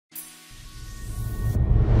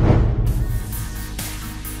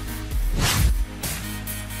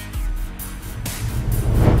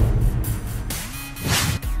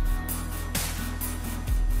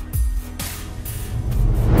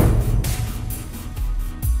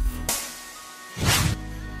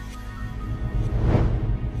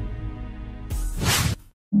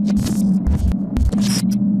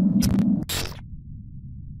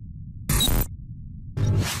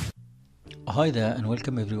Hi there and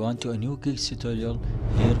welcome everyone to a new Geeks tutorial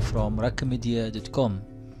here from rackamedia.com.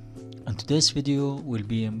 In today's video we'll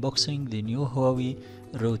be unboxing the new Huawei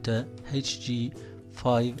Router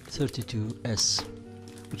HG532s,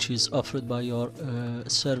 which is offered by your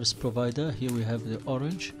service provider. Here we have the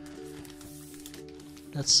orange.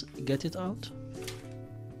 Let's get it out.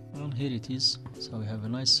 Well, here it is. So we have a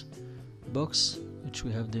nice box which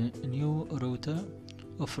we have the new router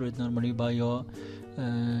offered normally by your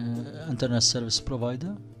internet service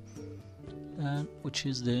provider, and which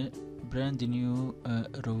is the brand new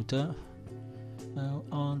router.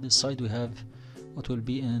 On the side we have what will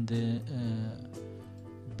be in the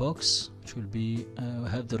box, which will be we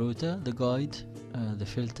have the router, the guide, the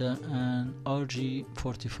filter, and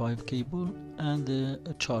RG45 cable, and the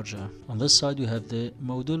charger. On this side we have the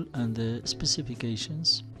model and the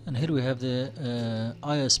specifications, and here we have the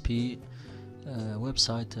ISP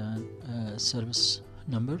website and service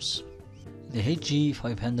numbers. The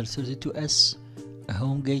HG532s, a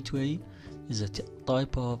home gateway, is a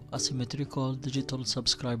type of asymmetrical digital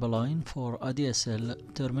subscriber line for ADSL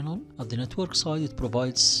terminal. At the network side, it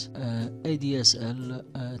provides ADSL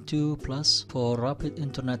 2+ for rapid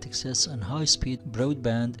internet access and high-speed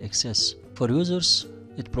broadband access. For users,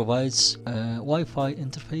 it provides a Wi-Fi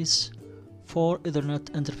interface, 4 Ethernet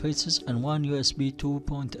interfaces, and 1 USB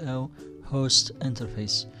 2.0 host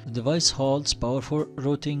interface. The device holds powerful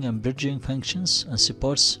routing and bridging functions and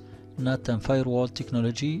supports NAT and firewall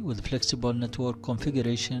technology with flexible network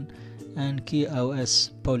configuration and key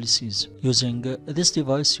OS policies. Using this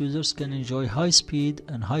device, users can enjoy high-speed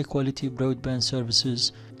and high-quality broadband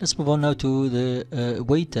services. Let's move on now to the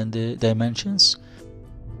weight and the dimensions.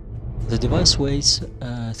 The device weighs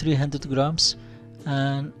 300 grams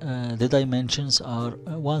and the dimensions are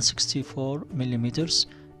 164 millimeters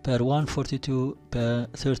per 142 per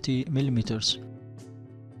 30 millimeters.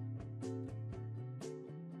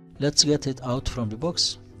 Let's get it out from the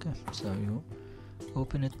box. Okay, so you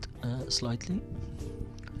open it slightly,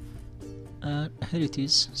 and here it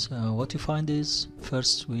is. So what you find is,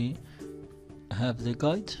 first we have the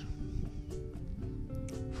guide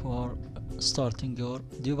for starting your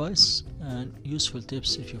device and useful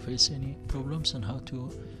tips if you face any problems, and how to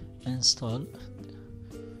install.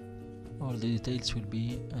 All the details will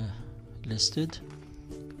be listed,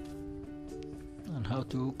 and how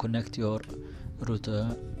to connect your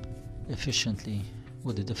router efficiently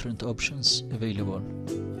with the different options available.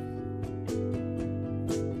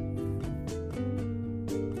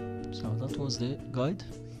 So that was the guide.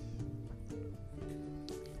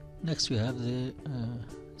 Next we have the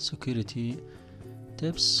security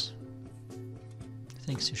tips,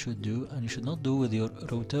 things you should do and you should not do with your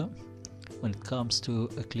router when it comes to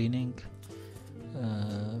cleaning,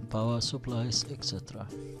 power supplies, etc.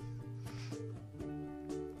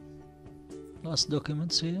 Last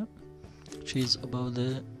documents here, which is about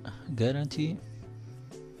the guarantee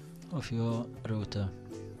of your router.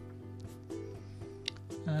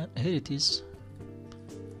 And here it is,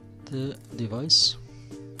 the device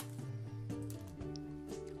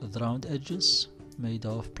with round edges made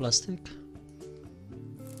of plastic.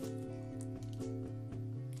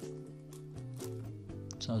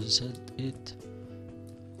 So as I said, it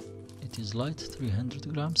is light,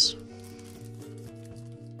 300 grams.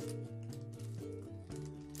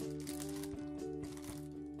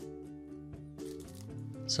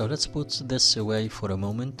 So let's put this away for a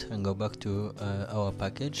moment and go back to our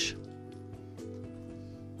package.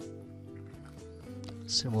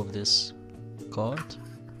 Let's remove this card.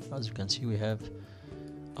 As you can see, we have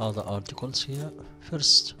all the articles here.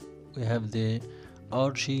 First we have the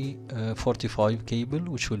RG45 cable,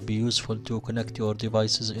 which will be useful to connect your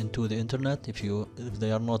devices into the internet if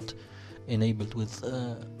they are not enabled with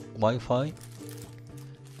Wi-Fi.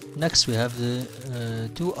 Next we have the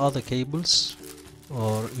two other cables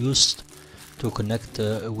or used to connect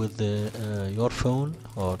with your phone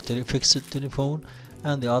or fixed telephone,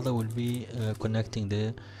 and the other will be connecting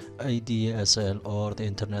the ADSL or the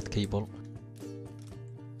internet cable.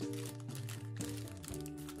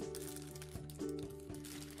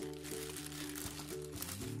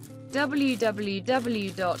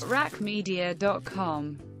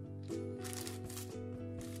 www.rackmedia.com.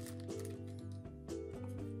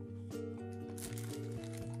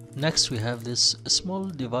 Next we have this small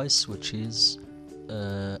device, which is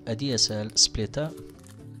a Dsl Splitter.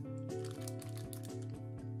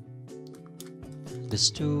 These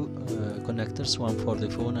two connectors, one for the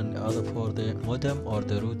phone and the other for the modem or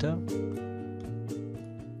the router.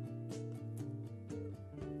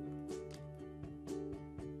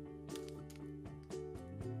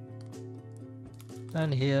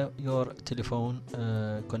 and here your telephone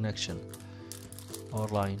connection. or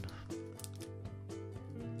line.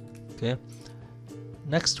 Okay,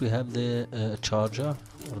 next we have the charger,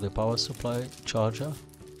 or the power supply charger,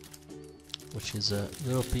 which is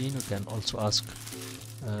European. You can also ask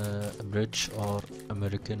a British or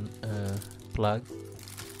American plug.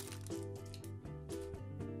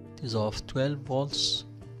 It is of 12 volts,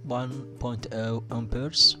 1.0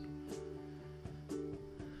 amperes.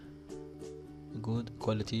 Good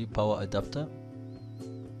quality power adapter.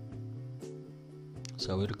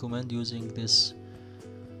 So we recommend using this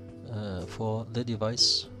for the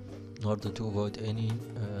device in order to avoid any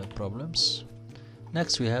problems.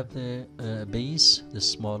 Next we have the base, the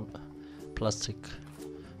small plastic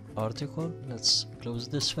article. Let's close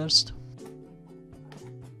this first.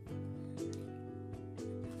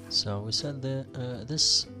 So we said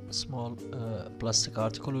this small plastic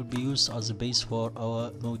article will be used as a base for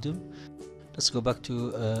our modem. Let's go back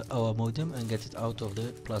to our modem and get it out of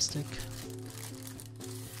the plastic.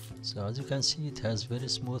 So as you can see, it has very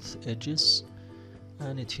smooth edges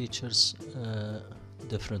and it features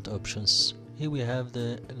different options. Here we have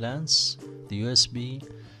the LANs, the USB.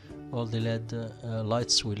 All the LED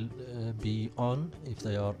lights will be on if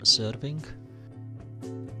they are serving.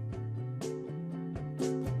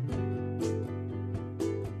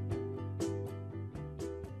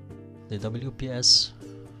 The WPS,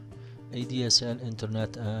 ADSL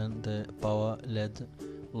internet, and the power LED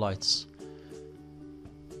lights.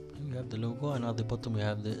 We have the logo, and at the bottom we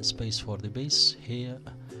have the space for the base. Here,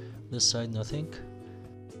 this side nothing.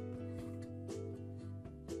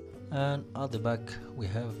 And at the back we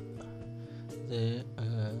have the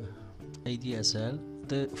ADSL,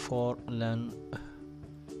 the 4 LAN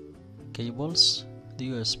cables, the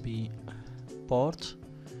USB port,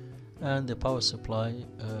 and the power supply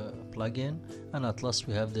plug-in, and at last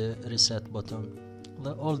we have the reset button.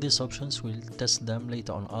 All these options, we'll test them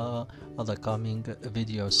later on our other coming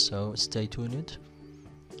videos, so stay tuned.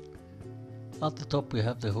 At the top we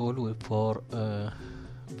have the hole for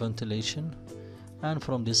ventilation, and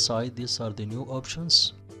from this side these are the new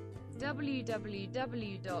options.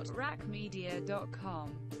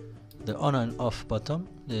 www.rackmedia.com. The on and off button,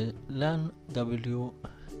 the LAN W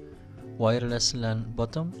wireless LAN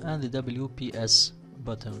button, and the WPS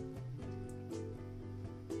button.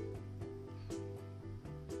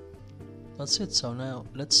 That's it. So now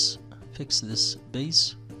let's fix this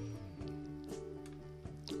base.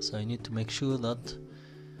 So I need to make sure that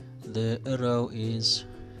the arrow is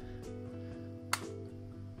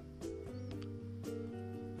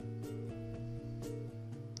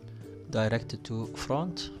directed to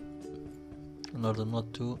front in order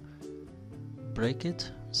not to break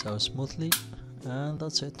it so smoothly, and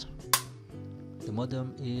that's it. The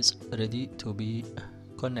modem is ready to be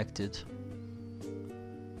connected.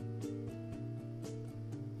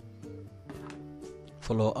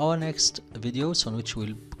 Follow our next videos on which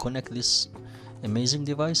we'll connect this amazing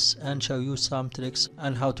device and show you some tricks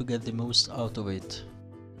and how to get the most out of it.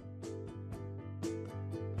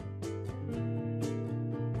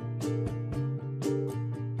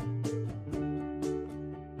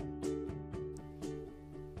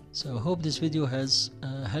 So I hope this video has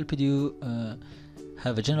helped you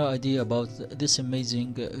have a general idea about this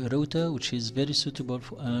amazing router, which is very suitable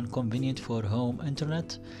and convenient for home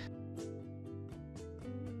internet.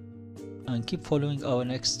 And keep following our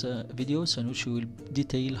next videos in which we will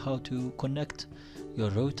detail how to connect your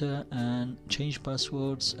router and change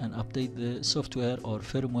passwords and update the software or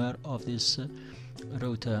firmware of this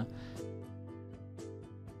router.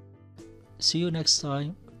 See you next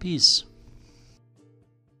time. Peace.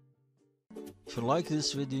 If you like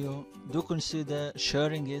this video, do consider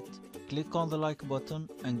sharing it. Click on the like button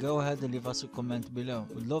and go ahead and leave us a comment below.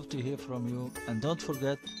 We'd love to hear from you, and don't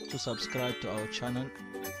forget to subscribe to our channel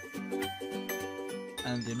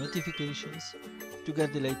and the notifications to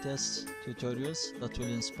get the latest tutorials that will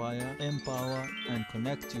inspire, empower, and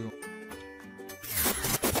connect you.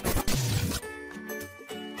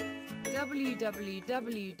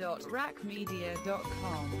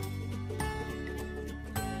 www.rackmedia.com.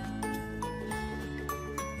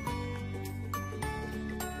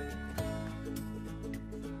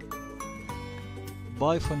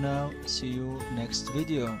 Bye for now. See you next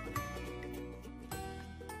video.